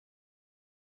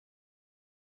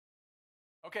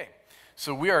Okay,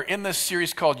 so we are in this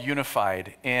series called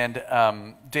Unified, and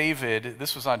David,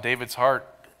 this was on David's heart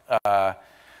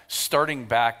starting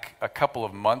back a couple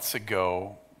of months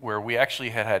ago, where we actually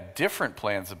had different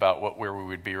plans about where we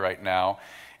would be right now,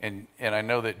 and I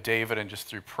know that David, and just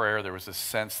through prayer, there was a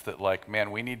sense that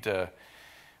we need to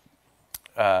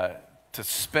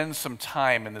spend some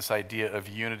time in this idea of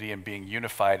unity and being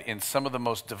unified in some of the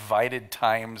most divided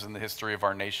times in the history of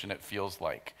our nation, it feels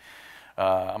like.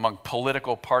 Among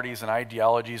political parties and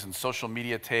ideologies and social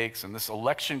media takes, and this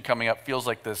election coming up feels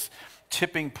like this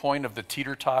tipping point of the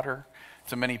teeter-totter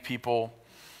to many people.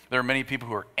 There are many people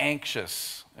who are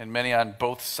anxious, and many on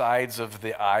both sides of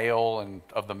the aisle and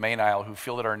of the main aisle who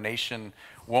feel that our nation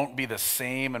won't be the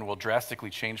same and will drastically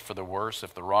change for the worse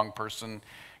if the wrong person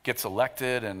gets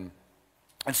elected. And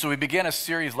so we began a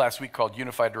series last week called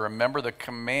Unified to remember the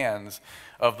commands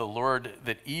of the Lord,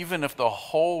 that even if the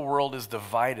whole world is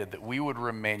divided, that we would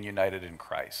remain united in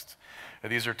Christ.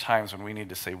 These are times when we need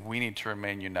to say we need to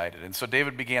remain united. And so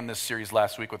David began this series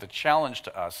last week with a challenge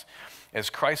to us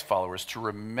as Christ followers to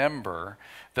remember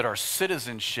that our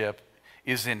citizenship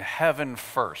is in heaven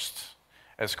first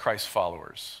as Christ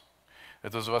followers.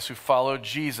 That those of us who follow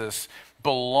Jesus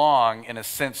belong, in a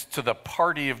sense, to the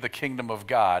party of the kingdom of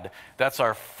God. That's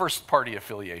our first party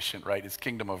affiliation, right? It's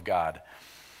kingdom of God.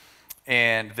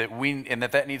 And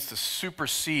that needs to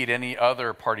supersede any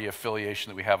other party affiliation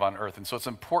that we have on earth. And so it's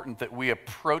important that we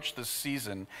approach this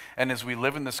season, and as we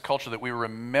live in this culture, that we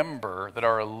remember that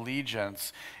our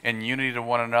allegiance and unity to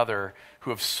one another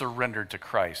who have surrendered to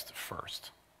Christ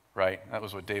first. Right? That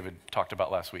was what David talked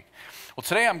about last week. Well,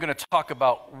 today I'm going to talk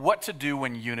about what to do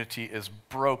when unity is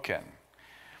broken.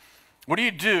 What do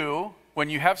you do when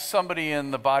you have somebody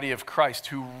in the body of Christ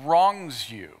who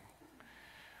wrongs you?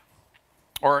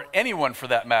 Or anyone, for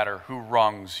that matter, who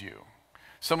wrongs you.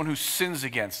 Someone who sins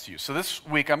against you. So this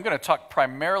week I'm going to talk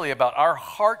primarily about our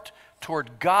heart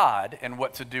toward God and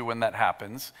what to do when that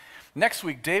happens. Next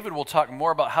week, David will talk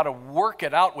more about how to work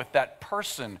it out with that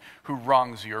person who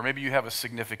wrongs you, or maybe you have a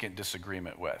significant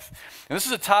disagreement with. And this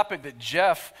is a topic that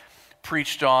Jeff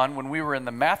preached on when we were in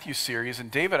the Matthew series, and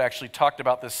David actually talked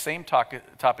about this same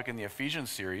topic in the Ephesians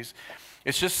series.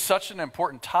 It's just such an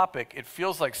important topic. It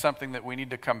feels like something that we need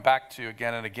to come back to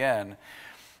again and again.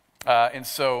 And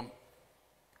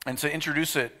to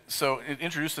introduce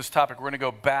this topic, we're going to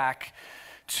go back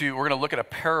we're going to look at a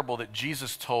parable that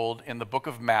Jesus told in the book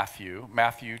of Matthew,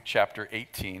 Matthew chapter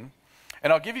 18.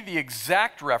 And I'll give you the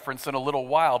exact reference in a little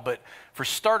while, but for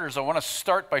starters, I want to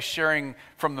start by sharing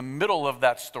from the middle of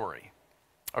that story,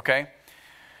 okay?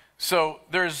 So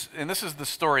and this is the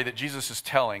story that Jesus is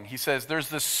telling. He says, there's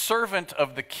this servant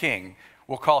of the king.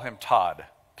 We'll call him Todd,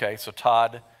 okay? So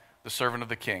Todd, the servant of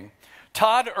the king.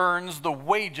 Todd earns the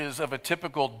wages of a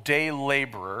typical day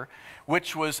laborer,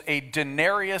 which was a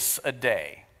denarius a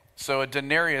day. So a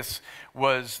denarius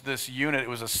was this unit, it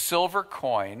was a silver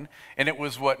coin, and it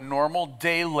was what normal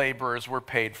day laborers were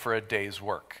paid for a day's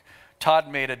work.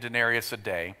 Todd made a denarius a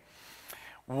day.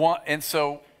 And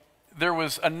so there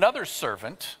was another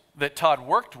servant that Todd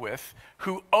worked with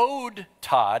who owed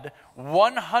Todd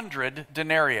 100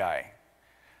 denarii.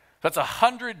 That's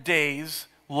 100 days'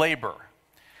 labor.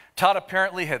 Todd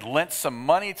apparently had lent some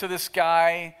money to this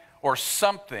guy or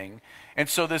something, and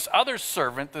so this other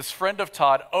servant, this friend of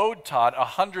Todd, owed Todd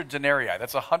 100 denarii.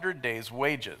 That's 100 days'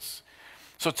 wages.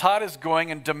 So Todd is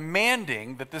going and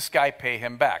demanding that this guy pay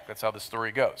him back. That's how the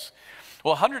story goes.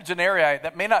 Well, 100 denarii,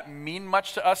 that may not mean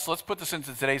much to us, so let's put this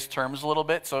into today's terms a little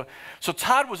bit. So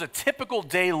Todd was a typical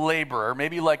day laborer,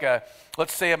 maybe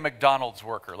let's say a McDonald's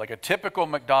worker, like a typical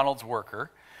McDonald's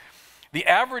worker. The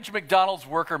average McDonald's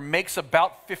worker makes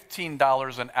about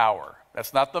 $15 an hour.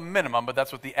 That's not the minimum, but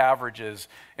that's what the average is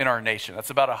in our nation. That's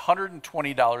about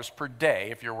 $120 per day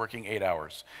if you're working 8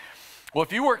 hours. Well,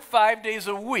 if you work 5 days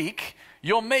a week,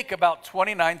 you'll make about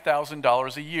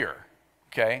 $29,000 a year,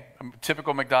 okay? A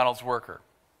typical McDonald's worker.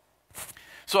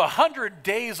 So 100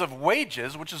 days of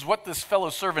wages, which is what this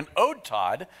fellow servant owed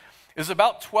Todd, is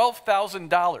about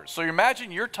 $12,000. So you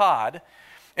imagine you're Todd,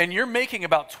 and you're making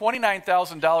about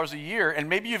 $29,000 a year, and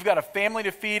maybe you've got a family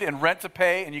to feed and rent to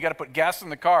pay, and you got to put gas in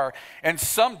the car, and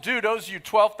some dude owes you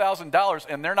 $12,000,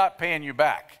 and they're not paying you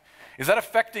back. Is that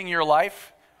affecting your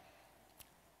life?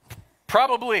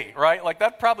 Probably, right? Like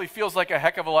that probably feels like a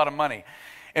heck of a lot of money.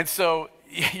 And so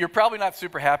you're probably not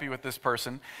super happy with this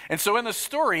person. And so in the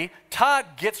story, Todd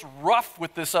gets rough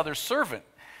with this other servant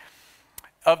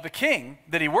of the king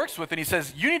that he works with, and he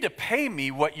says, you need to pay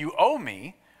me what you owe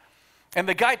me. And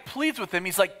the guy pleads with him.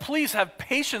 He's like, please have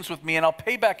patience with me and I'll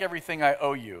pay back everything I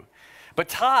owe you. But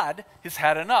Todd has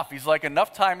had enough. He's like,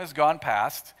 enough time has gone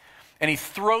past, and he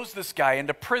throws this guy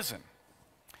into prison.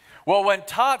 Well, when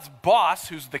Todd's boss,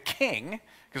 who's the king,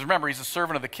 because remember, he's a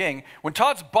servant of the king, when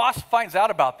Todd's boss finds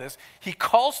out about this, he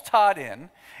calls Todd in,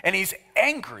 and he's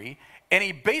angry, and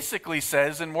he basically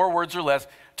says, in more words or less,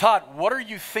 Todd, what are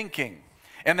you thinking?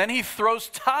 And then he throws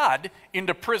Todd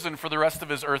into prison for the rest of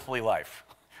his earthly life.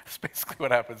 That's basically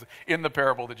what happens in the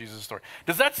parable of the Jesus story.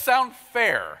 Does that sound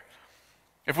fair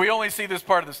if we only see this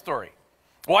part of the story?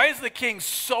 Why is the king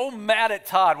so mad at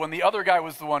Todd when the other guy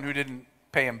was the one who didn't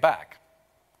pay him back?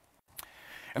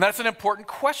 And that's an important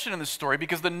question in this story,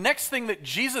 because the next thing that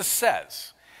Jesus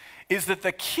says is that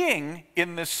the king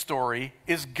in this story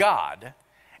is God,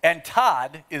 and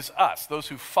Todd is us, those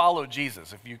who follow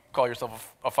Jesus, if you call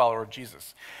yourself a follower of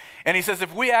Jesus. And he says,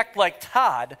 if we act like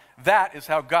Todd, that is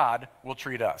how God will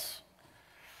treat us.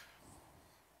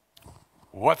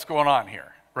 What's going on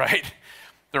here, right?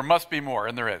 There must be more,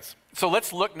 and there is. So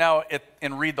let's look now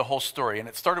and read the whole story. And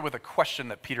it started with a question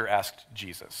that Peter asked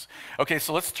Jesus. Okay,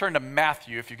 so let's turn to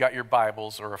Matthew, if you got your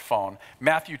Bibles or a phone.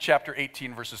 Matthew chapter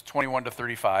 18, verses 21 to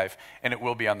 35, and it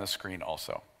will be on the screen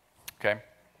also. Okay?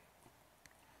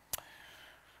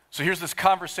 So here's this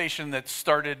conversation that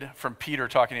started from Peter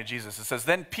talking to Jesus. It says,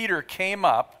 then Peter came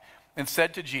up and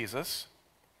said to Jesus,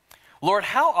 Lord,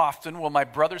 how often will my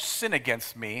brother sin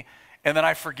against me, and then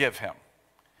I forgive him?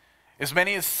 As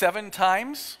many as 7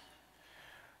 times?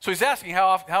 So he's asking,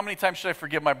 how many times should I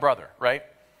forgive my brother, right?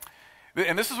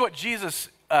 And this is what Jesus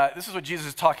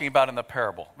is talking about in the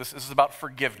parable. This is about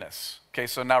forgiveness. Okay,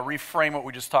 so now reframe what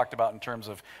we just talked about in terms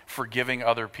of forgiving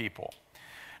other people.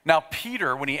 Now,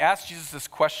 Peter, when he asked Jesus this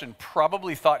question,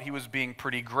 probably thought he was being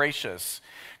pretty gracious,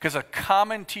 because a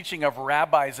common teaching of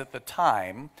rabbis at the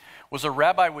time was a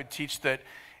rabbi would teach that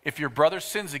if your brother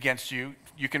sins against you,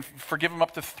 you can forgive him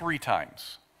up to 3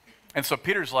 times. And so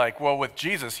Peter's like, well, with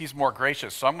Jesus, he's more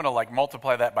gracious, so I'm going to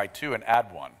multiply that by 2 and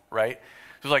add 1, right? So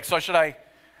he's like, so should I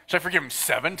forgive him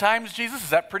 7 times, Jesus? Is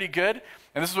that pretty good?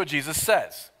 And this is what Jesus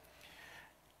says.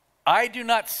 I do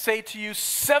not say to you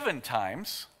 7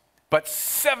 times, but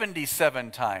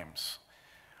 77 times,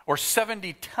 or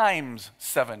 70 times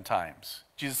 7 times.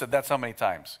 Jesus said, that's how many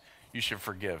times you should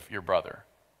forgive your brother.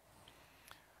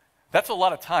 That's a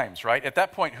lot of times, right? At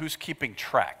that point, who's keeping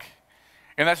track?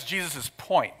 And that's Jesus'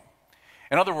 point.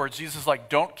 In other words, Jesus is like,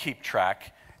 don't keep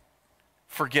track,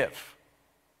 forgive.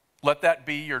 Let that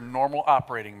be your normal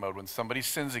operating mode. When somebody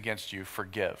sins against you,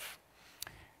 forgive.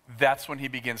 That's when he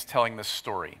begins telling this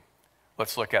story.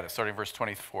 Let's look at it, starting verse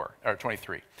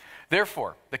 23.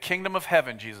 Therefore, the kingdom of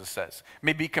heaven, Jesus says,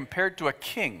 may be compared to a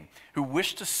king who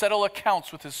wished to settle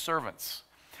accounts with his servants.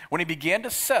 When he began to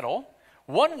settle,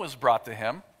 one was brought to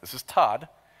him, this is Todd,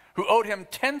 who owed him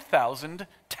 10,000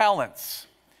 talents.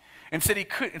 And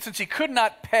since he could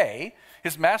not pay,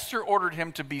 his master ordered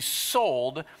him to be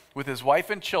sold with his wife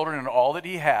and children and all that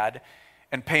he had,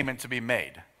 and payment to be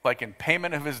made. Like in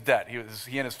payment of his debt,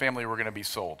 he and his family were going to be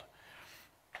sold.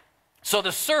 So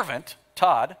the servant,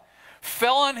 Todd,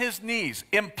 fell on his knees,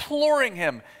 imploring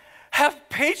him, have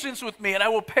patience with me and I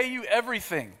will pay you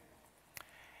everything.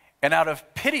 And out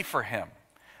of pity for him,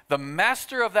 the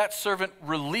master of that servant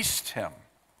released him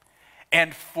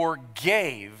and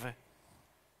forgave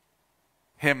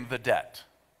him the debt.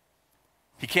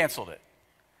 He canceled it.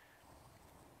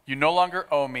 You no longer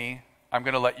owe me. I'm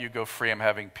going to let you go free. I'm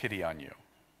having pity on you.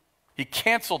 He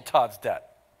canceled Todd's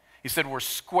debt. He said, we're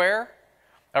square.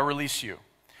 I release you.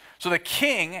 So the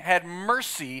king had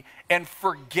mercy and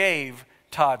forgave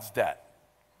Todd's debt.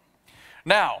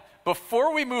 Now,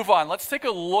 before we move on, let's take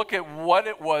a look at what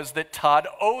it was that Todd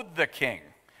owed the king.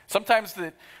 Sometimes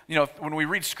when we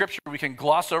read scripture, we can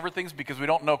gloss over things because we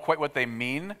don't know quite what they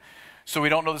mean. So we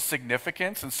don't know the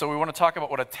significance, and so we want to talk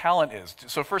about what a talent is.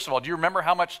 So first of all, do you remember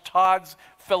how much Todd's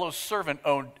fellow servant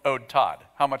owed Todd?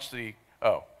 How much did he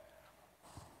owe?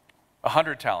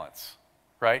 100 talents,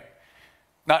 right?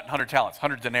 Not 100 talents,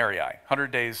 100 denarii,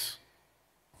 100 days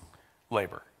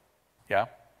labor, yeah?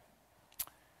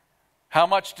 How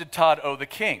much did Todd owe the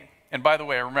king? And by the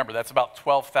way, remember, that's about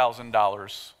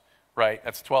 $12,000, right?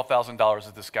 That's $12,000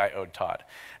 that this guy owed Todd.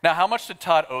 Now, how much did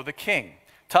Todd owe the king?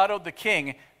 Todd owed the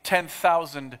king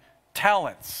 10,000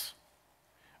 talents.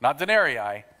 Not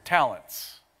denarii,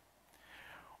 talents.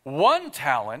 1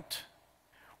 talent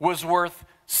was worth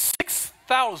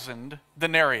 6,000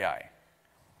 denarii.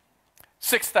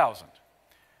 6,000.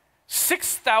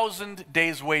 6,000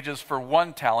 days' wages for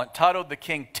 1 talent. Todd owed the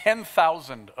king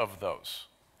 10,000 of those.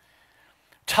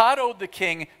 Todd owed the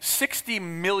king 60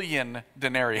 million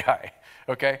denarii,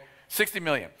 okay? 60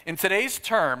 million. In today's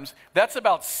terms, that's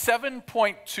about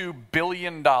 $7.2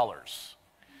 billion. I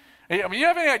mean, you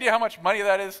have any idea how much money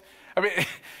that is? I mean,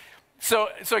 So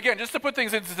again, just to put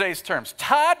things into today's terms,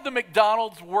 Todd, the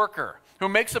McDonald's worker, who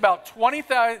makes about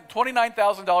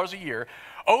 $29,000 a year,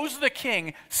 owes the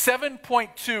king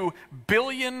 $7.2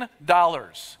 billion.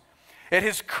 At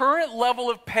his current level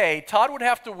of pay, Todd would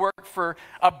have to work for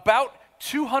about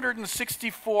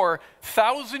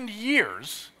 264,000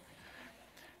 years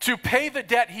to pay the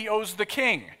debt he owes the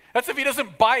king. That's if he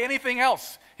doesn't buy anything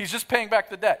else. He's just paying back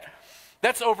the debt.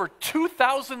 That's over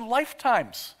 2,000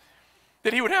 lifetimes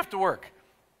that he would have to work.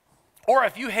 Or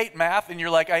if you hate math and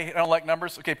you're like, I don't like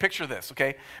numbers, okay, picture this,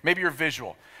 okay? Maybe you're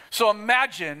visual. So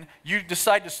imagine you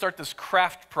decide to start this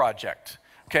craft project,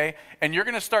 okay? And you're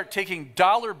going to start taking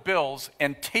dollar bills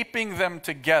and taping them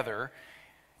together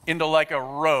into like a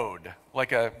road,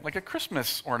 like a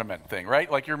Christmas ornament thing,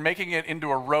 right? Like you're making it into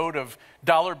a road of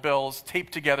dollar bills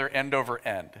taped together end over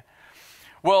end.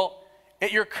 Well,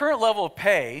 at your current level of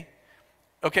pay,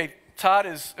 okay, Todd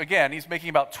is, again, he's making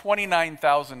about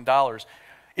 $29,000.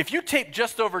 If you tape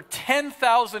just over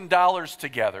 $10,000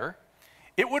 together,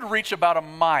 it would reach about a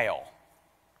mile,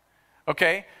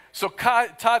 okay? So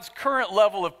Todd's current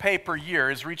level of pay per year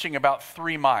is reaching about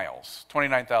 3 miles,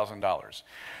 $29,000.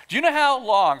 Do you know how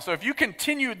long? So if you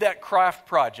continued that craft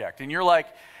project and you're like,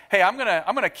 hey, I'm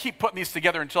gonna keep putting these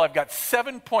together until I've got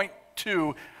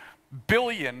 $7.2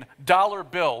 billion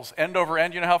bills end over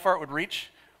end, you know how far it would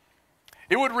reach?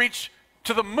 It would reach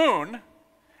to the moon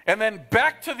and then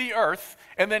back to the earth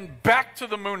and then back to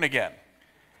the moon again.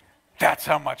 That's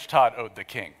how much Todd owed the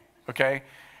king, okay?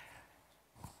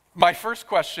 My first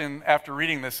question after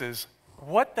reading this is,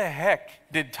 what the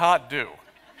heck did Todd do?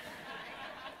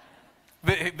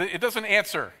 It doesn't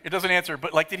answer. It doesn't answer.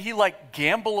 But like, did he like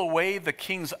gamble away the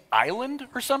king's island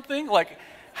or something? Like,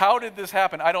 how did this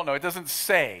happen? I don't know. It doesn't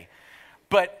say.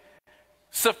 But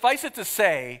suffice it to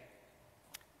say,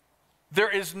 there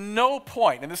is no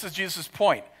point, and this is Jesus'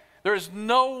 point, there is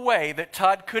no way that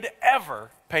Todd could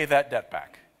ever pay that debt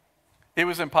back. It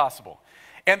was impossible.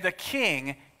 And the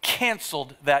king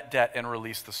canceled that debt and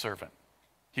released the servant.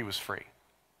 He was free.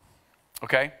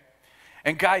 Okay?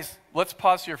 And guys, let's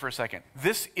pause here for a second.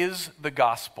 This is the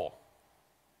gospel.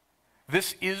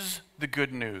 This is the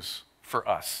good news for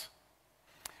us.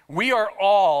 We are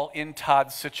all in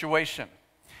Todd's situation.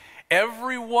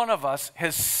 Every one of us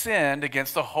has sinned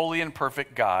against a holy and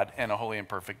perfect God and a holy and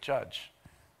perfect judge,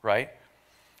 right?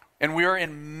 And we are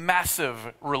in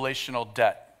massive relational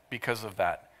debt because of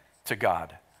that to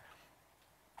God.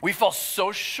 We fall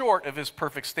so short of his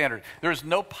perfect standard. There is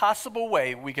no possible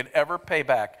way we could ever pay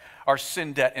back our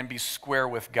sin debt and be square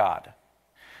with God.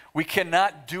 We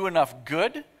cannot do enough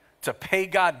good to pay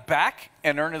God back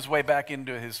and earn his way back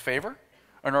into his favor,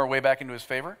 earn our way back into his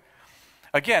favor.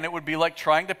 Again, it would be like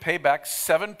trying to pay back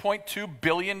 $7.2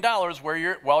 billion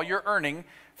while you're earning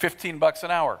 $15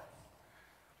 an hour.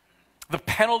 The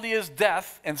penalty is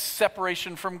death and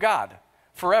separation from God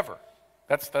forever.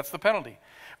 That's the penalty.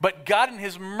 But God in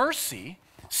his mercy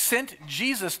sent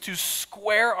Jesus to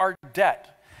square our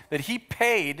debt that he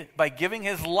paid by giving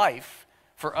his life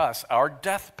for us, our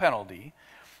death penalty,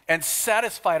 and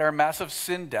satisfied our massive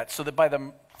sin debt so that by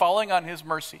the falling on his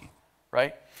mercy,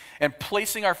 right, and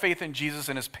placing our faith in Jesus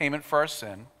and his payment for our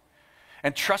sin,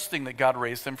 and trusting that God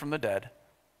raised him from the dead,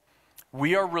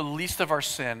 we are released of our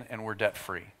sin and we're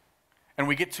debt-free. And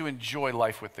we get to enjoy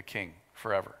life with the King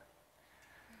forever.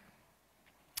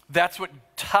 That's what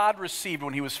Todd received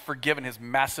when he was forgiven his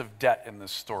massive debt in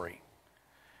this story.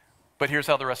 But here's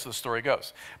how the rest of the story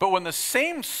goes. But when the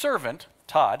same servant,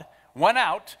 Todd, went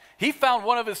out, he found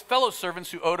one of his fellow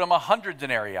servants who owed him 100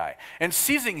 denarii. And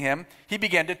seizing him, he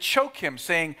began to choke him,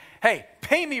 saying, "Hey,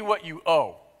 pay me what you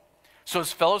owe." So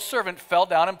his fellow servant fell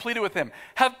down and pleaded with him,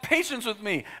 "Have patience with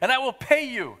me, and I will pay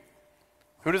you."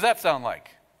 Who does that sound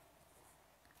like?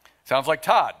 Sounds like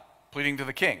Todd pleading to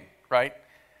the king, right?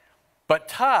 But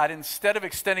Todd, instead of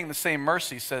extending the same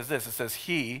mercy, says this. It says,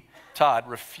 he, Todd,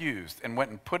 refused and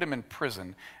went and put him in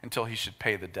prison until he should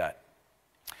pay the debt.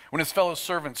 When his fellow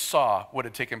servants saw what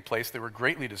had taken place, they were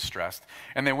greatly distressed,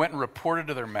 and they went and reported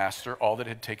to their master all that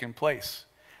had taken place.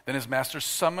 Then his master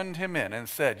summoned him in and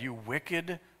said, "You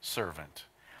wicked servant,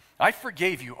 I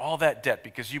forgave you all that debt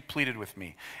because you pleaded with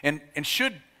me. And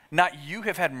should not you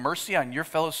have had mercy on your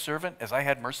fellow servant as I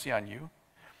had mercy on you?"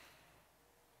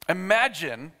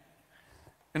 Imagine,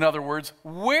 in other words,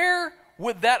 where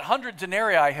would that 100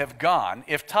 denarii have gone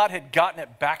if Todd had gotten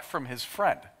it back from his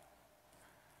friend?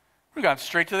 It would have gone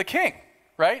straight to the king,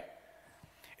 right?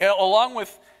 And along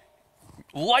with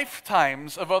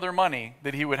lifetimes of other money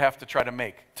that he would have to try to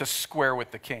make to square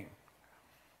with the king.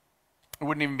 It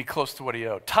wouldn't even be close to what he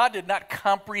owed. Todd did not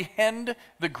comprehend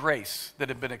the grace that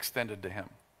had been extended to him.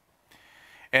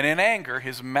 And in anger,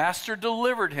 his master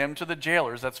delivered him to the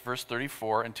jailers, that's verse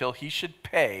 34, until he should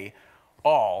pay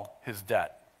all his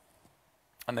debt.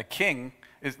 And the king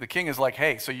is like,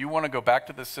 hey, so you want to go back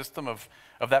to the system of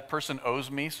that person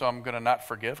owes me, so I'm going to not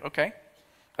forgive? Okay,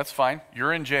 that's fine.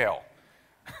 You're in jail,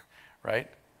 right?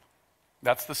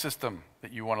 That's the system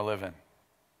that you want to live in.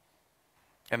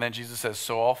 And then Jesus says,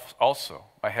 so also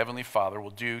my heavenly Father will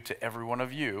do to every one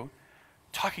of you,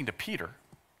 talking to Peter,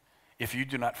 if you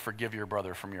do not forgive your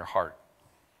brother from your heart.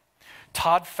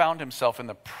 Todd found himself in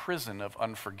the prison of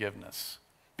unforgiveness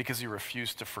because he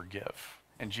refused to forgive.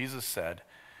 And Jesus said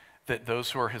that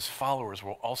those who are his followers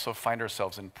will also find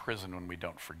ourselves in prison when we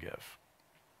don't forgive.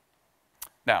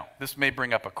 Now, this may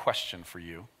bring up a question for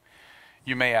you.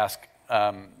 You may ask,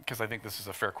 because I think this is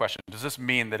a fair question, does this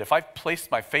mean that if I've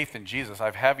placed my faith in Jesus, I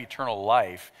have eternal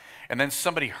life, and then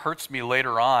somebody hurts me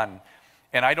later on,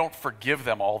 and I don't forgive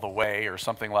them all the way or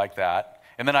something like that,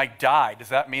 and then I die, does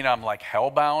that mean I'm like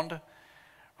hellbound,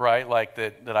 right? Like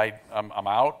that I'm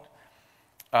out?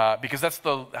 Because that's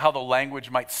how the language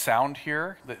might sound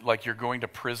here, that like you're going to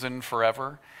prison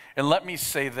forever. And let me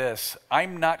say this,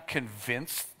 I'm not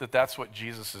convinced that that's what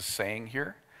Jesus is saying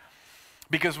here.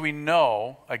 Because we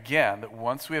know, again, that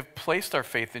once we have placed our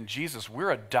faith in Jesus,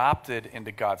 we're adopted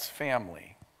into God's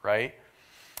family, right?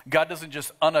 God doesn't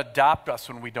just unadopt us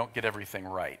when we don't get everything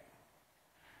right.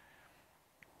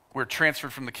 We're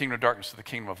transferred from the kingdom of darkness to the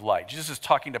kingdom of light. Jesus is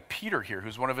talking to Peter here,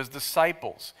 who's one of his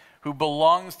disciples, who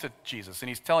belongs to Jesus. And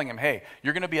he's telling him, hey,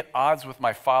 you're going to be at odds with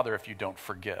my Father if you don't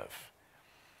forgive.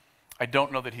 I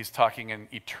don't know that he's talking in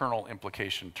eternal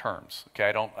implication terms.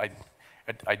 Okay,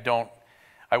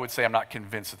 I would say I'm not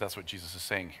convinced that that's what Jesus is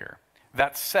saying here.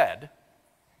 That said,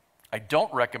 I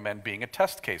don't recommend being a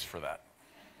test case for that.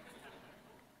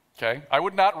 Okay? I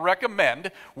would not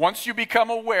recommend, once you become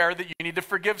aware that you need to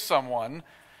forgive someone,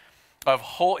 of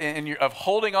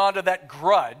holding on to that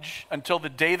grudge until the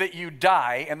day that you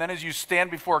die, and then as you stand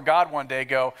before God one day,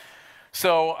 go,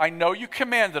 so I know you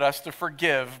commanded us to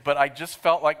forgive, but I just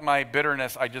felt like my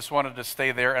bitterness, I just wanted to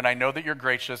stay there, and I know that you're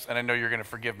gracious, and I know you're going to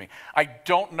forgive me. I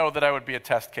don't know that I would be a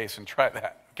test case and try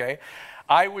that, okay?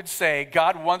 I would say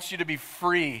God wants you to be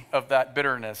free of that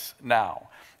bitterness now.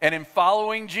 And in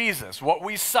following Jesus, what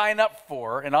we sign up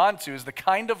for and onto is the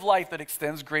kind of life that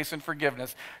extends grace and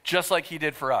forgiveness, just like he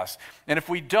did for us. And if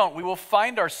we don't, we will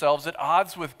find ourselves at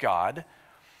odds with God,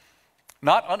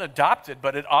 not unadopted,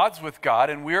 but at odds with God,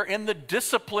 and we're in the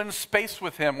disciplined space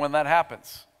with him when that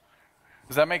happens.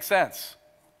 Does that make sense?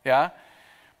 Yeah?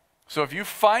 So if you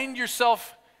find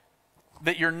yourself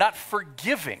that you're not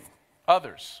forgiving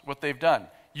others what they've done,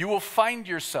 you will find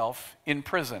yourself in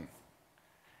prison,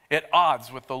 at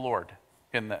odds with the Lord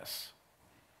in this.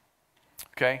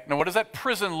 Okay? Now what does that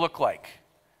prison look like?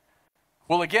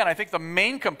 Well, again, I think the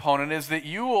main component is that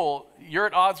you're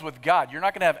at odds with God. You're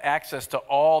not going to have access to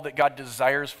all that God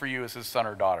desires for you as his son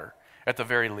or daughter, at the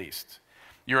very least.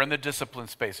 You're in the discipline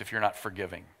space if you're not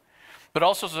forgiving. But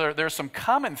also there are some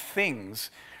common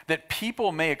things that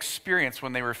people may experience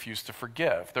when they refuse to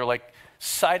forgive. They're like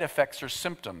side effects or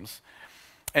symptoms,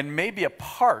 and may be a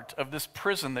part of this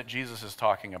prison that Jesus is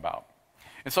talking about.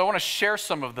 And so I want to share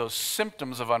some of those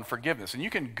symptoms of unforgiveness. And you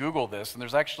can Google this, and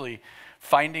there's actually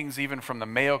findings even from the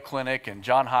Mayo Clinic and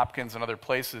Johns Hopkins and other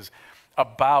places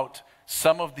about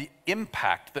some of the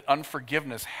impact that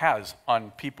unforgiveness has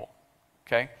on people,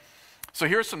 okay? So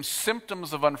here are some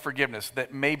symptoms of unforgiveness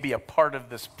that may be a part of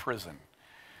this prison,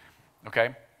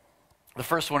 okay? The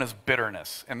first one is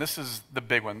bitterness, and this is the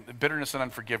big one. Bitterness and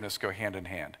unforgiveness go hand in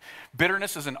hand.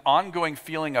 Bitterness is an ongoing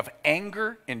feeling of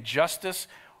anger, injustice,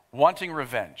 wanting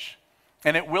revenge,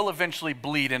 and it will eventually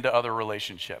bleed into other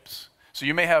relationships. So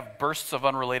you may have bursts of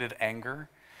unrelated anger.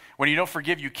 When you don't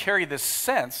forgive, you carry this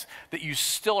sense that you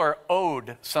still are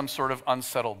owed some sort of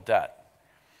unsettled debt,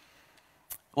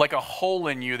 like a hole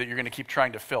in you that you're going to keep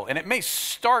trying to fill. And it may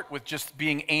start with just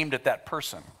being aimed at that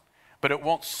person, but it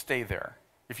won't stay there.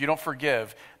 If you don't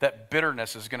forgive, that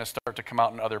bitterness is going to start to come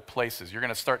out in other places. You're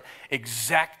going to start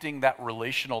exacting that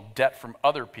relational debt from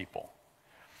other people.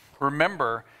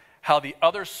 Remember how the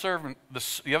other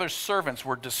servants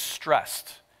were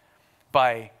distressed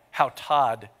by how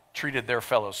Todd treated their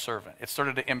fellow servant. It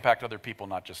started to impact other people,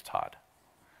 not just Todd.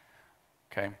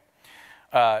 Okay?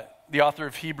 The author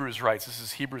of Hebrews writes, this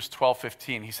is Hebrews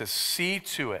 12:15. He says, "See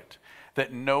to it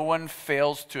that no one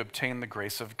fails to obtain the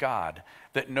grace of God,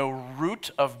 that no root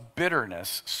of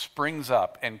bitterness springs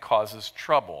up and causes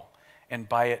trouble, and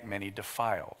by it many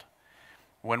defiled."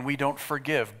 When we don't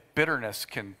forgive, bitterness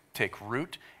can take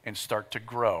root and start to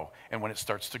grow. And when it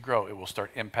starts to grow, it will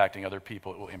start impacting other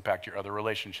people. It will impact your other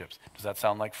relationships. Does that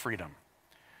sound like freedom?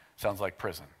 Sounds like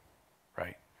prison,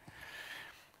 right?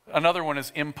 Another one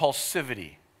is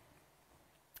impulsivity.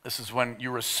 This is when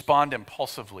you respond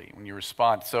impulsively, when you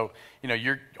respond. So,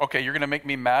 you're going to make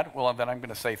me mad? Well, then I'm going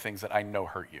to say things that I know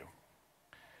hurt you.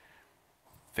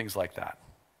 Things like that.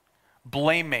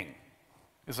 Blaming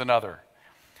is another.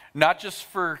 Not just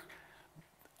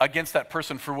against that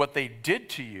person for what they did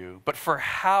to you, but for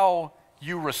how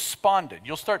you responded.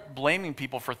 You'll start blaming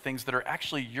people for things that are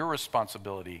actually your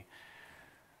responsibility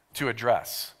to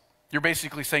address. You're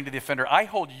basically saying to the offender, I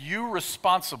hold you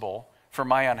responsible for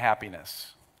my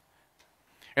unhappiness.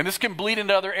 And this can bleed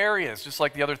into other areas, just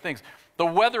like the other things. The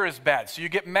weather is bad, so you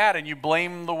get mad and you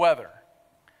blame the weather.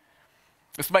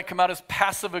 This might come out as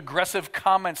passive-aggressive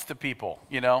comments to people,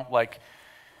 like,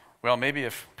 well, maybe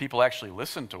if people actually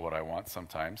listen to what I want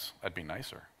sometimes, that'd be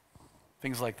nicer.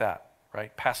 Things like that,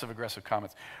 right? Passive-aggressive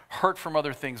comments. Hurt from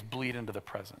other things bleed into the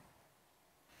present.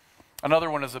 Another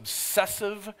one is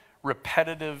obsessive,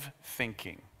 repetitive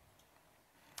thinking.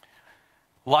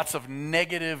 Lots of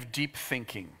negative, deep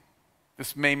thinking.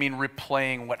 This may mean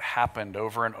replaying what happened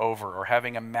over and over, or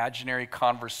having imaginary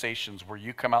conversations where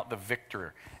you come out the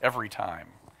victor every time.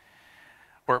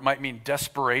 Or it might mean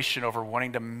desperation over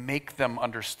wanting to make them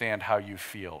understand how you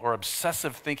feel, or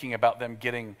obsessive thinking about them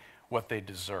getting what they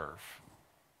deserve.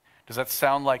 Does that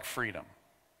sound like freedom?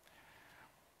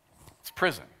 It's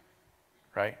prison,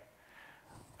 right?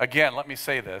 Again, let me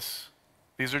say this.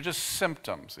 These are just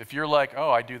symptoms. If you're like, oh,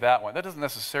 I do that one, that doesn't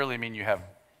necessarily mean you have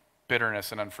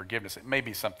bitterness and unforgiveness. It may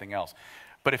be something else.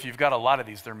 But if you've got a lot of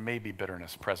these, there may be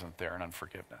bitterness present there and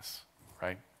unforgiveness,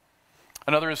 right?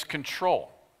 Another is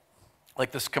control.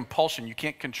 Like this compulsion. You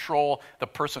can't control the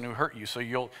person who hurt you, so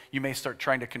you may start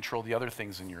trying to control the other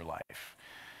things in your life.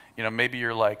 Maybe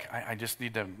you're like, I just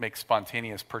need to make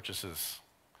spontaneous purchases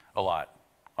a lot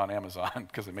on Amazon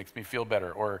because it makes me feel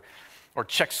better, or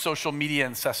check social media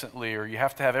incessantly, or you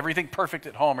have to have everything perfect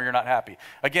at home or you're not happy.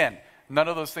 Again, none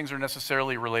of those things are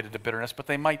necessarily related to bitterness, but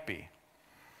they might be.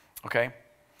 Okay?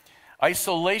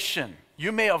 Isolation.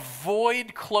 You may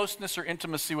avoid closeness or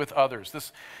intimacy with others.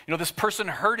 This person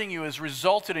hurting you has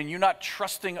resulted in you not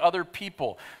trusting other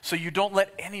people, so you don't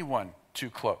let anyone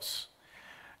too close.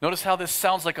 Notice how this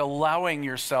sounds like allowing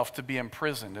yourself to be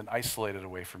imprisoned and isolated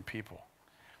away from people.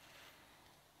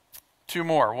 Two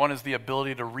more. One is the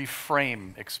ability to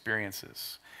reframe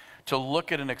experiences, to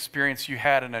look at an experience you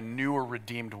had in a new or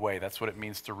redeemed way. That's what it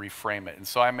means to reframe it. And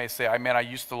so I may say, I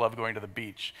used to love going to the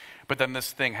beach, but then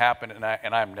this thing happened,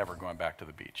 and I'm never going back to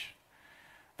the beach.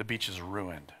 The beach is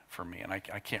ruined for me, and I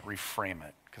can't reframe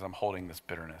it because I'm holding this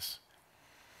bitterness.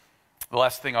 The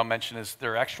last thing I'll mention is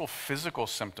there are actual physical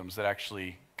symptoms that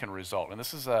actually can result. And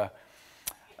this is,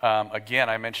 again,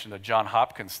 I mentioned a John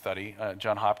Hopkins study.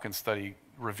 John Hopkins study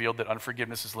revealed that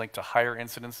unforgiveness is linked to higher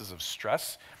incidences of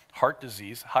stress, heart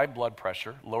disease, high blood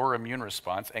pressure, lower immune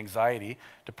response, anxiety,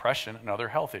 depression, and other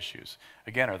health issues.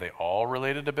 Again, are they all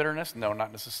related to bitterness? No,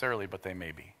 not necessarily, but they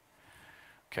may be.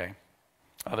 Okay.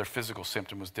 Another physical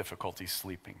symptom was difficulty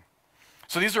sleeping.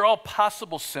 So these are all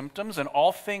possible symptoms and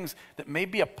all things that may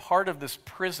be a part of this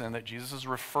prison that Jesus is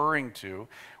referring to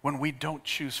when we don't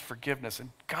choose forgiveness. And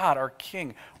God, our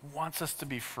King, wants us to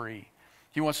be free.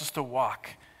 He wants us to walk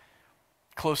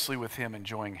closely with Him,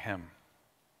 enjoying Him.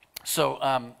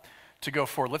 So to go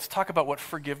forward, let's talk about what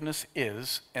forgiveness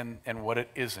is and what it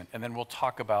isn't. And then we'll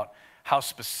talk about how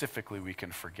specifically we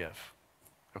can forgive.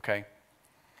 Okay?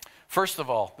 First of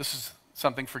all, this is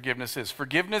something forgiveness is.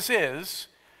 Forgiveness is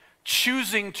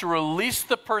choosing to release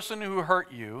the person who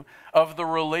hurt you of the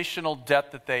relational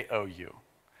debt that they owe you.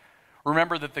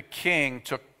 Remember that the king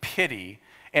took pity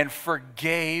and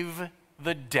forgave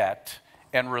the debt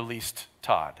and released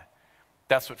Todd.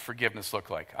 That's what forgiveness looked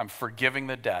like. I'm forgiving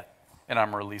the debt and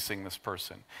I'm releasing this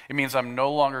person. It means I'm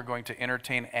no longer going to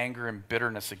entertain anger and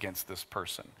bitterness against this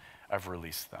person. I've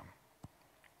released them.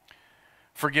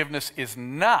 Forgiveness is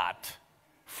not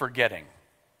forgetting.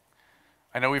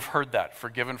 I know we've heard that,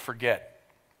 forgive and forget.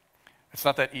 It's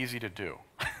not that easy to do.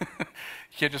 You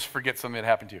can't just forget something that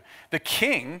happened to you. The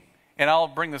king, and I'll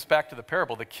bring this back to the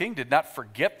parable, the king did not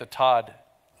forget that Todd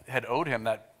had owed him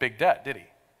that big debt, did he?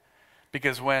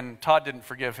 Because when Todd didn't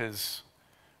forgive his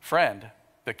friend,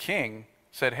 the king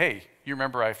said, hey, you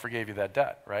remember I forgave you that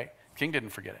debt, right? The king didn't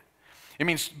forget it.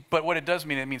 But what it does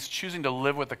mean, it means choosing to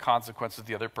live with the consequences of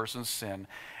the other person's sin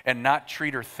and not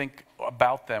treat or think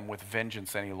about them with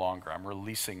vengeance any longer. I'm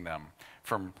releasing them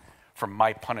from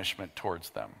my punishment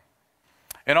towards them.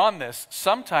 And on this,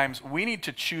 sometimes we need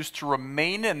to choose to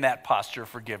remain in that posture of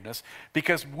forgiveness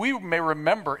because we may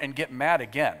remember and get mad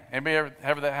again. Anybody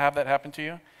ever have that happen to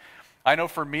you? I know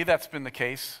for me that's been the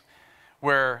case.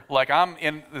 where like I'm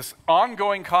in this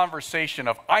ongoing conversation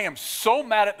of, I am so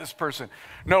mad at this person.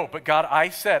 No, but God,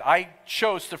 I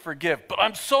chose to forgive, but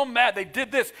I'm so mad they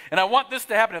did this, and I want this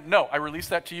to happen. No, I release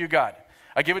that to you, God.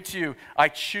 I give it to you. I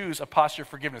choose a posture of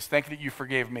forgiveness. Thank you that you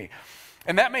forgave me.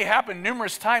 And that may happen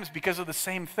numerous times because of the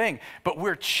same thing, but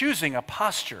we're choosing a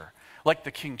posture like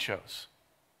the king chose.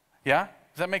 Yeah?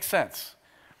 Does that make sense?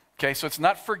 Okay, so it's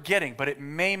not forgetting, but it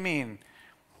may mean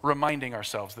reminding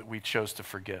ourselves that we chose to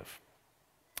forgive.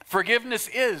 Forgiveness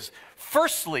is,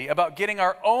 firstly, about getting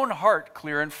our own heart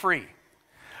clear and free.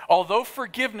 Although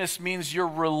forgiveness means you're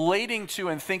relating to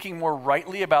and thinking more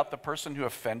rightly about the person who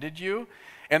offended you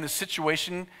and the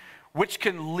situation, which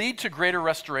can lead to greater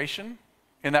restoration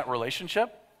in that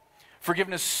relationship,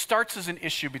 forgiveness starts as an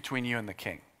issue between you and the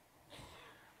king.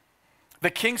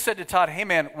 The king said to Todd, hey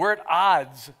man, we're at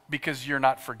odds because you're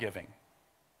not forgiving.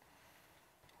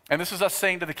 And this is us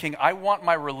saying to the king, I want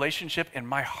my relationship and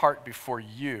my heart before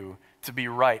you to be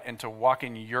right and to walk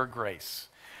in your grace.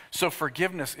 So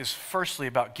forgiveness is firstly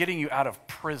about getting you out of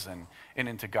prison and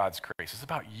into God's grace. It's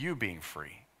about you being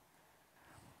free.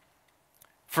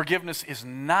 Forgiveness is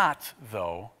not,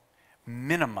 though,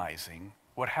 minimizing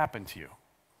what happened to you.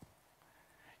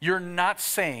 You're not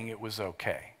saying it was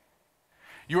okay.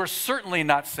 You're certainly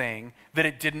not saying that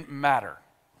it didn't matter.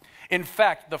 In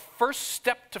fact, the first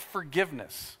step to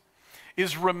forgiveness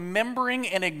is remembering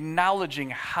and acknowledging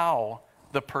how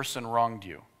the person wronged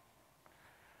you.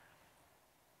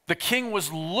 The king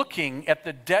was looking at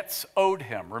the debts owed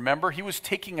him. Remember, he was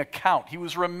taking account. He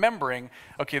was remembering,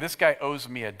 okay, this guy owes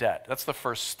me a debt. That's the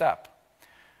first step.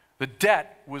 The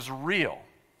debt was real,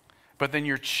 but then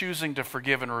you're choosing to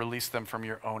forgive and release them from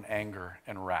your own anger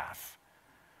and wrath.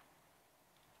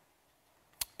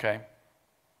 Okay?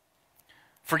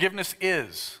 Forgiveness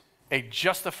is a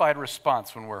justified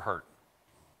response when we're hurt.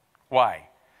 Why?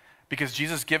 Because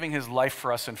Jesus giving his life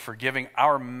for us and forgiving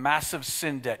our massive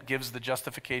sin debt gives the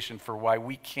justification for why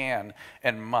we can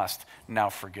and must now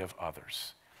forgive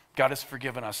others. God has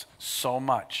forgiven us so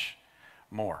much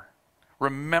more.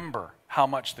 Remember how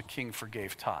much the king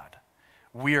forgave Todd.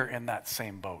 We are in that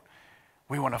same boat.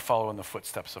 We want to follow in the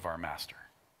footsteps of our master.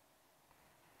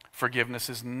 Forgiveness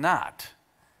is not,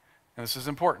 and this is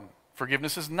important,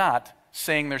 forgiveness is not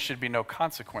saying there should be no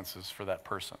consequences for that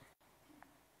person.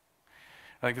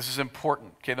 I think this is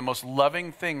important. Okay, the most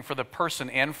loving thing for the person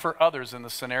and for others in the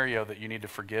scenario that you need to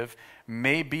forgive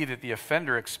may be that the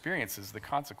offender experiences the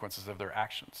consequences of their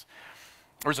actions.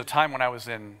 There was a time when I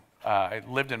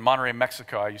lived in Monterrey,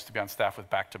 Mexico. I used to be on staff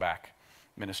with Back to Back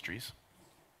Ministries.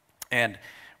 And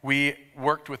we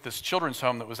worked with this children's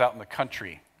home that was out in the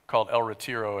country called El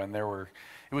Retiro, and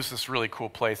it was this really cool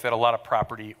place. They had a lot of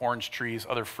property, orange trees,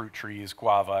 other fruit trees,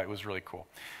 guava. It was really cool.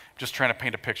 Just trying to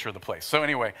paint a picture of the place. So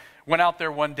anyway, went out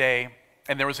there one day,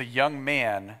 and there was a young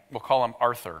man, we'll call him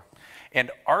Arthur, and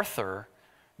Arthur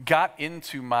got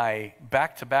into my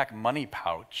back-to-back money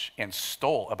pouch and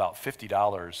stole about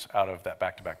 $50 out of that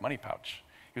back-to-back money pouch.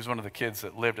 He was one of the kids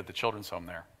that lived at the children's home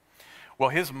there. Well,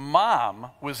 his mom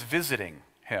was visiting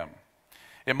him.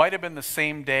 It might have been the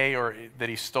same day or that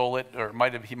he stole it, or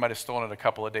he might have stolen it a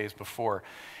couple of days before.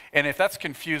 And if that's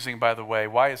confusing, by the way,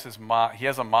 why is his mom, he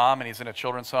has a mom and he's in a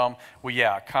children's home? Well,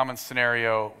 yeah, a common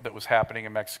scenario that was happening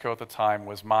in Mexico at the time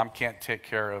was mom can't take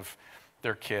care of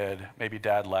their kid. Maybe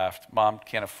dad left. Mom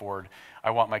can't afford.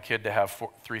 I want my kid to have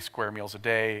 3 square meals a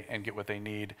day and get what they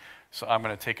need. So I'm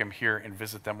going to take them here and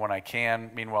visit them when I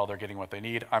can. Meanwhile, they're getting what they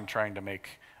need. I'm trying to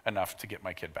make enough to get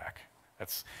my kid back.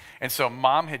 And so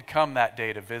mom had come that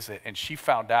day to visit, and she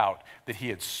found out that he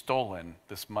had stolen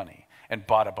this money and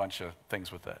bought a bunch of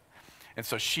things with it. And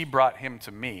so she brought him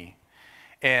to me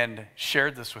and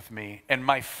shared this with me. And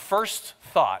my first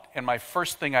thought and my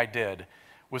first thing I did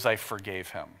was I forgave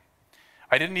him.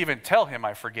 I didn't even tell him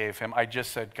I forgave him. I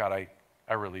just said, God,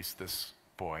 I released this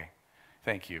boy.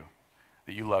 Thank you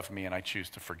that you love me and I choose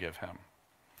to forgive him.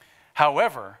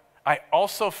 However, I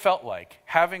also felt like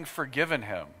having forgiven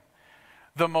him,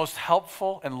 the most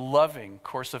helpful and loving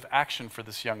course of action for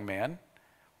this young man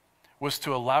was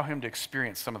to allow him to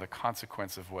experience some of the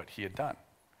consequence of what he had done.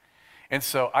 And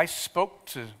so I spoke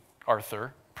to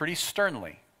Arthur pretty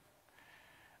sternly.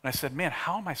 And I said, man,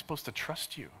 how am I supposed to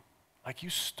trust you? Like, you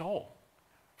stole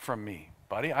from me,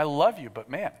 buddy. I love you, but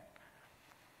man.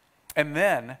 And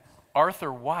then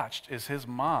Arthur watched as his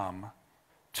mom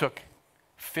took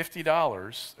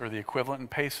 $50, or the equivalent in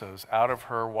pesos, out of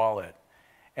her wallet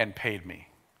and paid me.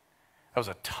 That was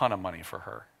a ton of money for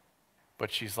her.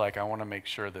 But she's like, I want to make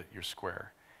sure that you're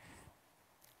square.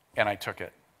 And I took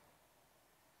it.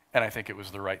 And I think it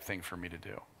was the right thing for me to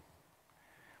do.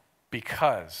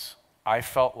 Because I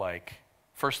felt like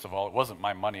First of all, it wasn't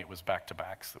my money, it was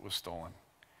back-to-backs that was stolen.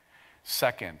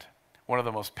 Second, one of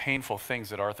the most painful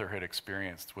things that Arthur had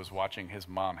experienced was watching his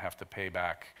mom have to pay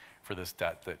back for this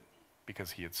debt because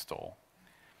he had stole.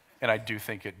 And I do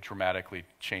think it dramatically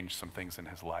changed some things in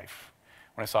his life.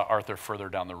 When I saw Arthur further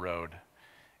down the road,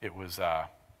 it was a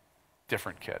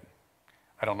different kid.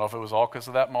 I don't know if it was all because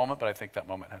of that moment, but I think that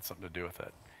moment had something to do with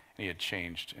it. And he had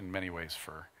changed in many ways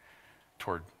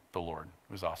toward the Lord.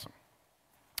 It was awesome.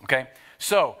 Okay,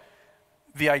 so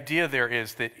the idea there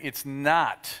is that it's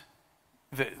not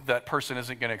that person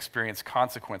isn't going to experience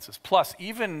consequences. Plus,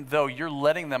 even though you're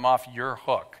letting them off your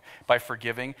hook by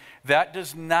forgiving, that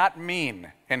does not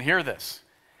mean, and hear this,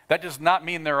 that does not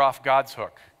mean they're off God's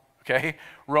hook, okay?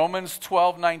 Romans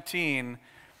 12:19,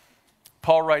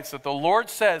 Paul writes that the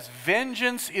Lord says,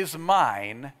 "Vengeance is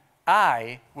mine,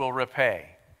 I will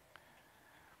repay."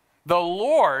 The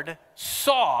Lord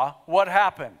saw what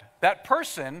happened. That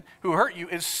person who hurt you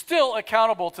is still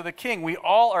accountable to the king. We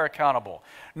all are accountable.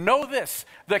 Know this,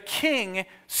 the king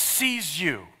sees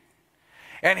you.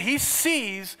 And he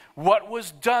sees what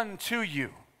was done to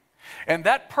you. And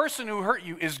that person who hurt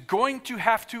you is going to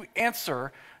have to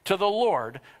answer to the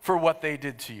Lord for what they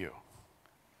did to you.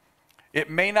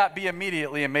 It may not be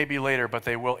immediately, it may be later, but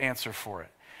they will answer for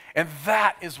it. And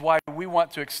that is why we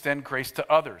want to extend grace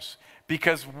to others.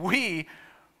 Because we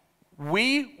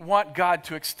want God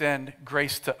to extend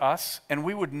grace to us, and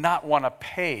we would not want to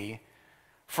pay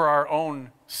for our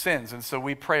own sins. And so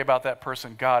we pray about that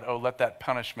person, God, oh, let that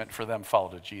punishment for them fall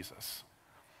to Jesus.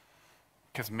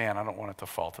 Because, man, I don't want it to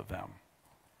fall to them.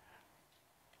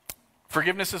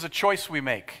 Forgiveness is a choice we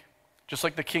make, just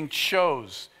like the king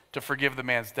chose to forgive the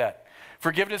man's debt.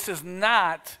 Forgiveness is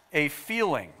not a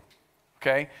feeling,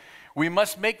 okay? We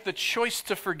must make the choice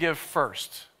to forgive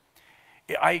first.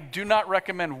 I do not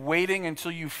recommend waiting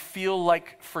until you feel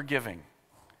like forgiving,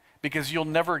 because you'll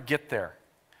never get there,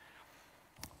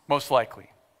 most likely.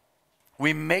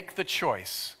 We make the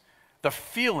choice. The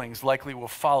feelings likely will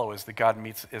follow as God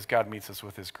meets us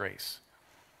with his grace.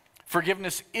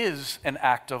 Forgiveness is an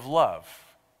act of love,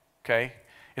 okay?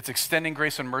 It's extending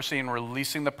grace and mercy and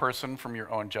releasing the person from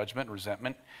your own judgment,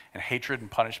 resentment, and hatred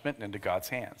and punishment into God's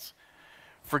hands.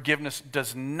 Forgiveness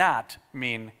does not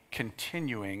mean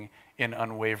continuing in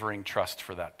unwavering trust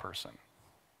for that person,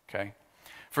 okay?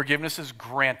 Forgiveness is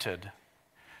granted,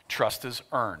 trust is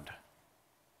earned.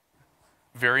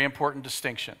 Very important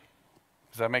distinction.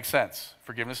 Does that make sense?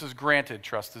 Forgiveness is granted,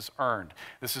 trust is earned.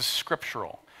 This is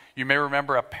scriptural. You may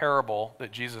remember a parable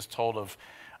that Jesus told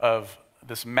of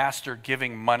this master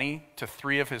giving money to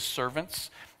 3 of his servants,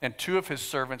 and 2 of his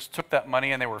servants took that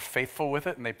money and they were faithful with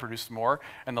it and they produced more,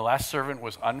 and the last servant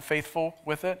was unfaithful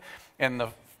with it, and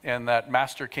that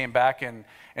master came back and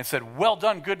said, "Well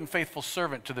done, good and faithful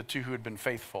servant," to the 2 who had been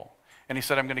faithful. And he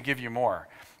said, "I'm going to give you more."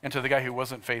 And to the guy who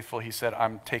wasn't faithful, he said,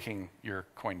 "I'm taking your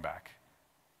coin back."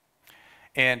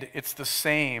 And it's the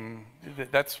same,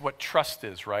 that's what trust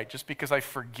is, right? Just because I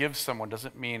forgive someone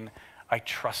doesn't mean I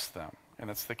trust them. And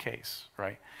that's the case,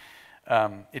 right?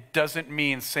 It doesn't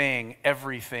mean saying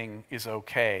everything is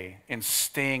okay and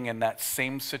staying in that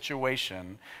same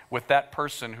situation with that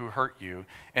person who hurt you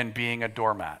and being a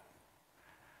doormat.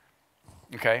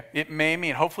 Okay? It may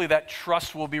mean, hopefully that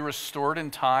trust will be restored in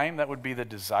time. That would be the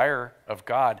desire of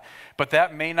God. But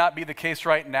that may not be the case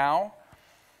right now.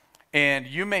 And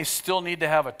you may still need to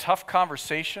have a tough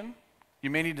conversation. You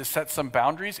may need to set some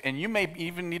boundaries, and you may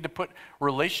even need to put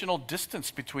relational distance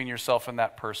between yourself and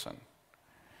that person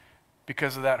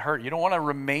because of that hurt. You don't want to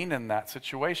remain in that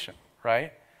situation,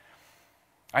 right?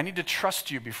 I need to trust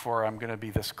you before I'm going to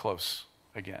be this close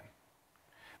again.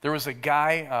 There was a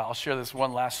guy, I'll share this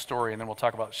one last story, and then we'll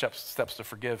talk about steps to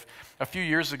forgive. A few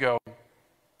years ago,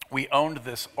 we owned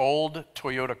this old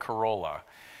Toyota Corolla,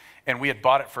 and we had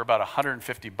bought it for about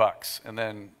 $150. And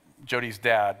then Jody's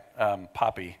dad,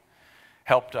 Poppy,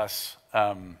 helped us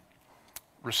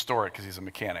restore it because he's a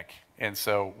mechanic. And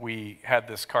so we had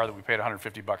this car that we paid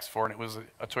 $150 for, and it was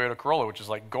a Toyota Corolla, which is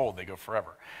like gold. They go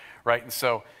forever, right? And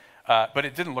so, but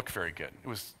it didn't look very good. It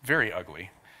was very ugly.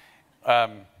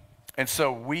 And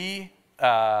so we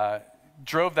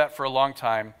drove that for a long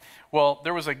time. Well,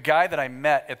 there was a guy that I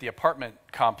met at the apartment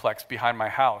complex behind my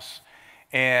house,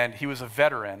 and he was a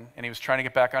veteran, and he was trying to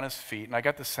get back on his feet. And I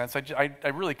got the sense, I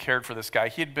really cared for this guy.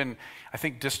 He had been, I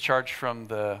think, discharged from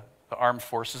the armed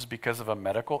forces because of a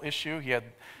medical issue. He had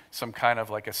some kind of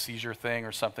like a seizure thing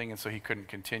or something, and so he couldn't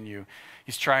continue.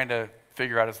 He's trying to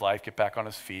figure out his life, get back on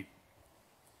his feet.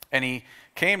 And he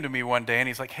came to me one day, and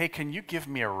he's like, "Hey, can you give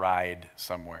me a ride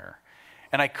somewhere?"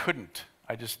 And I couldn't.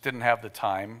 I just didn't have the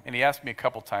time. And he asked me a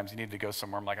couple times, he needed to go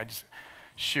somewhere. I'm like,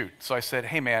 shoot. So I said,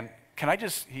 "Hey, man, can I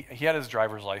just, he had his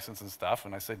driver's license and stuff,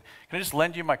 and I said, can I just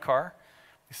lend you my car?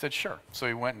 He said, sure. So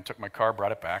he went and took my car,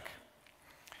 brought it back.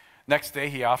 Next day,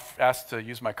 he asked to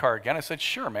use my car again. I said,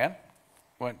 sure, man.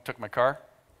 Went, took my car,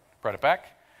 brought it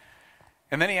back.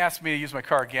 And then he asked me to use my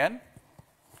car again.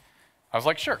 I was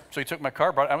like, sure. So he took my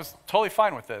car, brought it. I was totally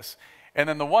fine with this. And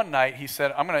then the one night, he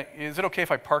said, is it okay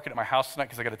if I park it at my house tonight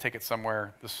because I got to take it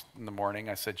somewhere in the morning?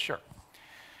 I said, sure.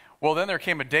 Well, then there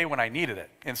came a day when I needed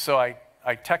it. And so I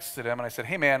texted him, and I said,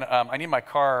 hey, man, I need my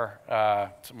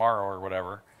car tomorrow or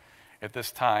whatever at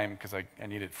this time because I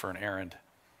need it for an errand.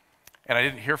 And I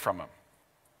didn't hear from him.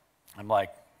 I'm like,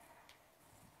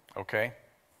 okay,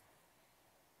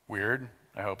 weird.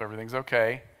 I hope everything's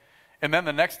okay. And then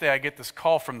the next day I get this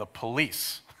call from the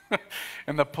police.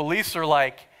 And the police are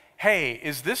like, hey,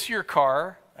 is this your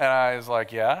car? And I was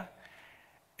like, yeah.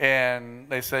 And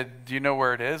they said, do you know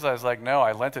where it is? I was like, no,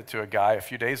 I lent it to a guy a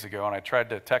few days ago, and I tried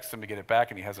to text him to get it back,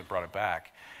 and he hasn't brought it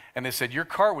back. And they said, your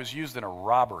car was used in a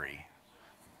robbery.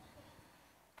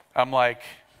 I'm like,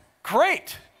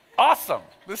 great. Awesome.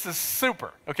 This is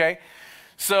super, okay?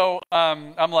 So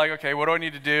I'm like, okay, what do I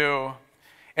need to do?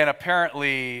 And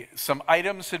apparently some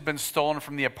items had been stolen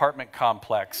from the apartment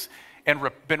complex and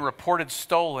been reported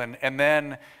stolen, and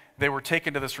then they were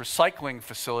taken to this recycling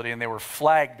facility, and they were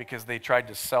flagged because they tried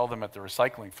to sell them at the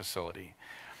recycling facility.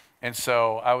 And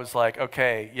so I was like,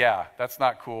 okay, yeah, that's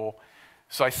not cool.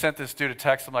 So I sent this dude a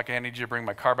text. I'm like, I need you to bring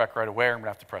my car back right away, or I'm going to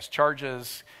have to press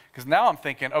charges. Because now I'm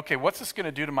thinking, okay, what's this going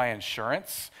to do to my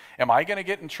insurance? Am I going to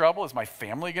get in trouble? Is my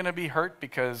family going to be hurt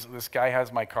because this guy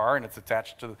has my car and it's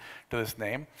attached to this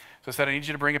name? So I said, I need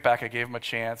you to bring it back. I gave him a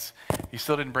chance. He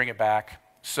still didn't bring it back.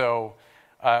 So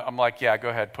I'm like, yeah, go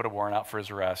ahead, put a warrant out for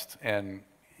his arrest. And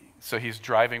so he's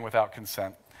driving without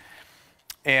consent.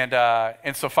 And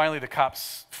so finally the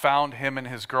cops found him and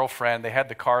his girlfriend. They had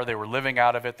the car. They were living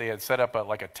out of it. They had set up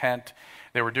a tent.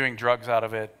 They were doing drugs out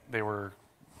of it. They were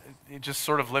just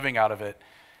sort of living out of it.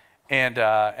 And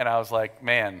I was like,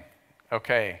 man,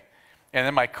 okay. And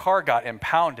then my car got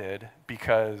impounded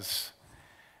because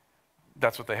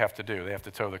that's what they have to do. They have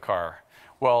to tow the car.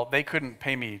 Well, they couldn't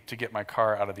pay me to get my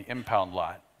car out of the impound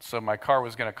lot. So my car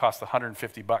was going to cost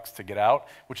 $150 to get out,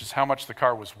 which is how much the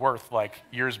car was worth like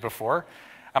years before.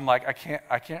 I'm like,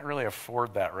 I can't really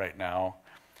afford that right now.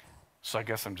 So I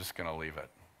guess I'm just going to leave it.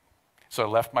 So I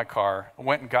left my car,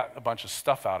 went and got a bunch of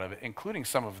stuff out of it, including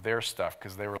some of their stuff,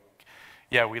 because they were like,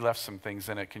 yeah, we left some things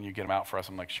in it. Can you get them out for us?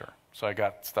 I'm like, sure. So I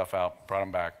got stuff out, brought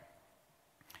them back.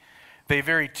 They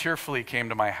very tearfully came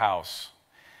to my house,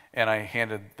 and I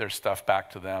handed their stuff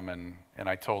back to them, and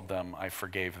I told them I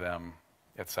forgave them,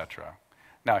 etc.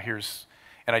 Now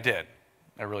and I did.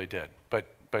 I really did. But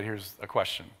here's a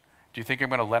question. Do you think I'm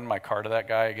going to lend my car to that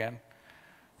guy again?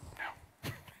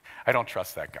 No. I don't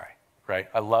trust that guy. Right?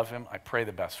 I love him. I pray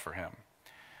the best for him.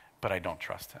 But I don't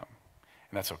trust him.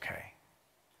 And that's okay.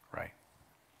 Right?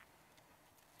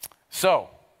 So,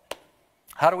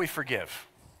 how do we forgive?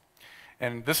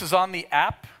 And this is on the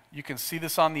app. You can see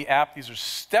this on the app. These are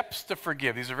steps to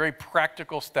forgive. These are very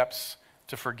practical steps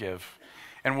to forgive.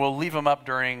 And we'll leave them up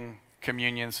during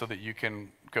communion so that you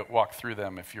can walk through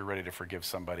them if you're ready to forgive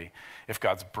somebody, if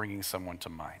God's bringing someone to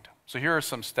mind. So here are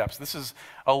some steps. This is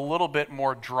a little bit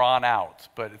more drawn out,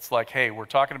 but it's like, hey, we're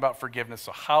talking about forgiveness,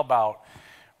 so how about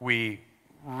we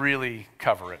really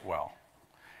cover it well?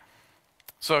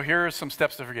 So here are some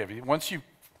steps to forgive. Once you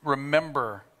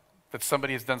remember that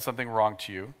somebody has done something wrong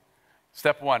to you,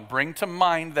 step one, bring to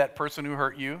mind that person who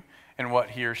hurt you and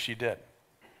what he or she did.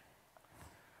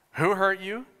 Who hurt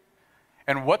you?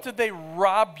 And what did they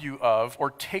rob you of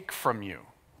or take from you?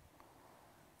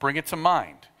 Bring it to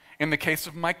mind. In the case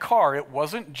of my car, it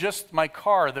wasn't just my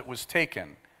car that was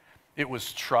taken. It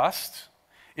was trust.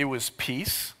 It was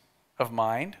peace of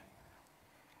mind.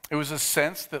 It was a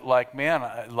sense that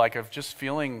of just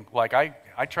feeling like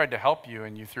I tried to help you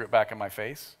and you threw it back in my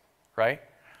face, right?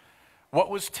 What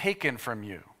was taken from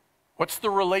you? What's the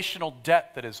relational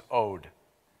debt that is owed?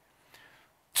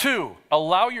 2,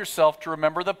 allow yourself to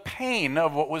remember the pain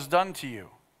of what was done to you.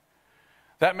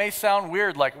 That may sound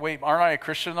weird, like, wait, aren't I a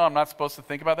Christian though? I'm not supposed to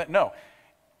think about that? No.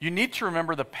 You need to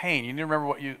remember the pain. You need to remember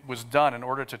what was done in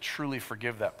order to truly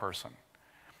forgive that person.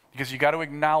 Because you got to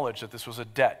acknowledge that this was a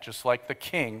debt, just like the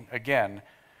king, again,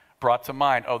 brought to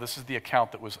mind, oh, this is the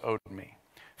account that was owed me.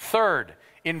 3rd,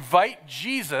 invite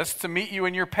Jesus to meet you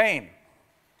in your pain.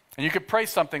 And you could pray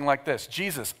something like this: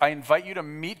 Jesus, I invite you to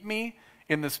meet me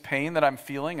in this pain that I'm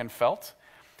feeling and felt.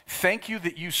 Thank you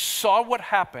that you saw what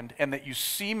happened and that you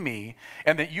see me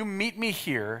and that you meet me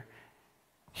here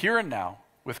and now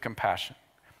with compassion.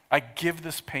 I give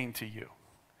this pain to you.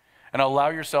 And allow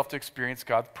yourself to experience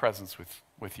God's presence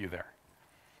with you there.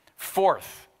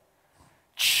 Fourth,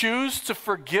 choose to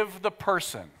forgive the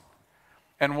person.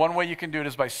 And one way you can do it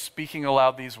is by speaking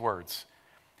aloud these words.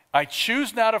 I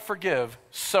choose now to forgive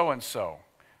so-and-so.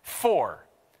 For,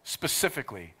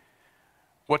 specifically,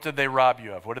 what did they rob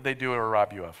you of? What did they do or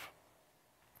rob you of?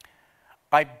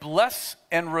 I bless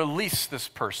and release this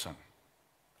person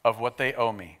of what they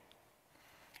owe me.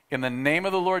 In the name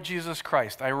of the Lord Jesus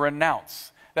Christ, I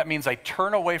renounce. That means I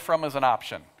turn away from as an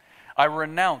option. I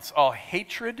renounce all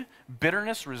hatred,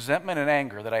 bitterness, resentment, and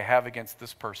anger that I have against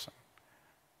this person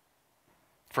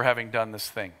for having done this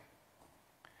thing.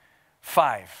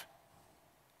 5,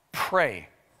 pray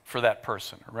for that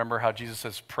person. Remember how Jesus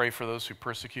says, pray for those who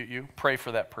persecute you? Pray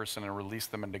for that person and release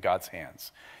them into God's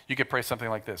hands. You could pray something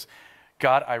like this.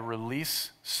 God, I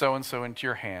release so-and-so into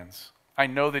your hands. I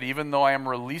know that even though I am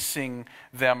releasing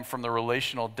them from the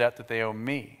relational debt that they owe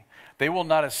me, they will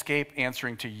not escape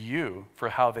answering to you for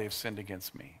how they've sinned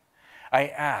against me. I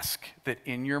ask that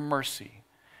in your mercy,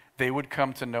 they would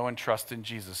come to know and trust in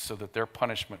Jesus so that their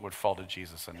punishment would fall to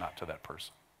Jesus and not to that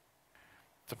person.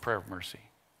 It's a prayer of mercy.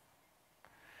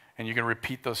 And you can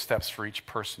repeat those steps for each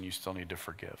person you still need to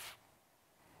forgive.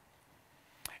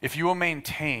 If you will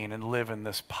maintain and live in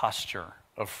this posture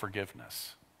of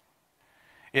forgiveness,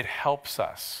 it helps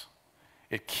us,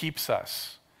 it keeps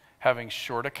us having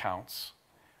short accounts,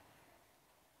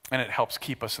 and it helps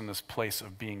keep us in this place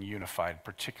of being unified,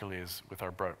 particularly as with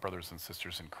our brothers and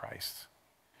sisters in Christ.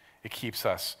 It keeps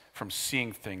us from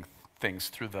seeing things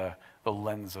through the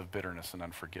lens of bitterness and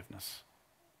unforgiveness.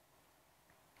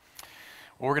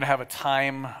 Well, we're going to have a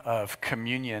time of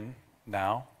communion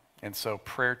now. And so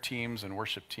prayer teams and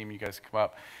worship team, you guys come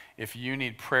up. If you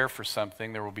need prayer for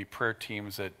something, there will be prayer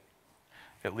teams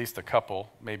at least a couple,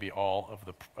 maybe all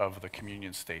of the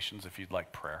communion stations if you'd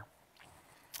like prayer.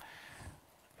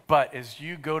 But as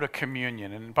you go to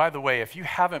communion, and by the way, if you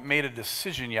haven't made a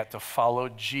decision yet to follow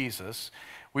Jesus,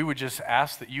 we would just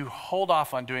ask that you hold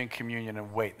off on doing communion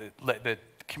and wait, that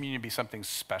communion be something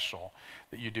special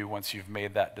that you do once you've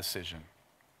made that decision.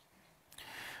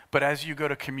 But as you go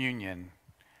to communion,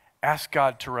 ask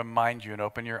God to remind you and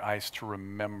open your eyes to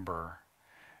remember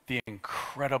the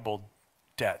incredible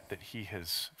debt that he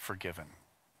has forgiven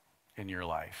in your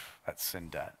life, that sin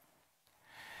debt.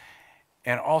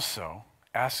 And also,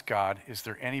 ask God, is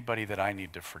there anybody that I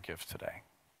need to forgive today?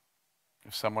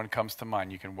 If someone comes to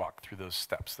mind, you can walk through those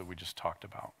steps that we just talked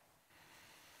about.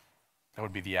 That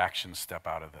would be the action step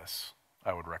out of this,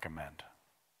 I would recommend,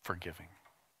 forgiving.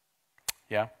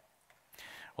 Yeah?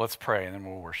 Well, let's pray and then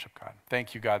we'll worship God.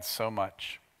 Thank you, God, so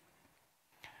much.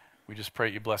 We just pray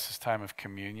you bless this time of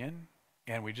communion.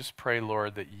 And we just pray,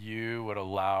 Lord, that you would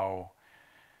allow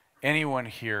anyone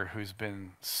here who's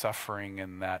been suffering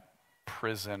in that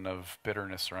prison of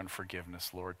bitterness or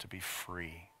unforgiveness, Lord, to be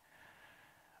free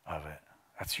of it.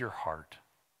 That's your heart.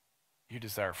 You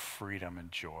desire freedom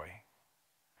and joy.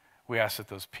 We ask that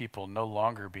those people no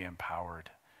longer be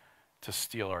empowered to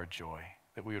steal our joy,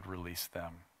 that we would release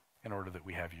them in order that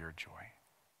we have your joy.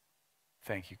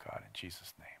 Thank you, God, in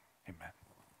Jesus' name. Amen.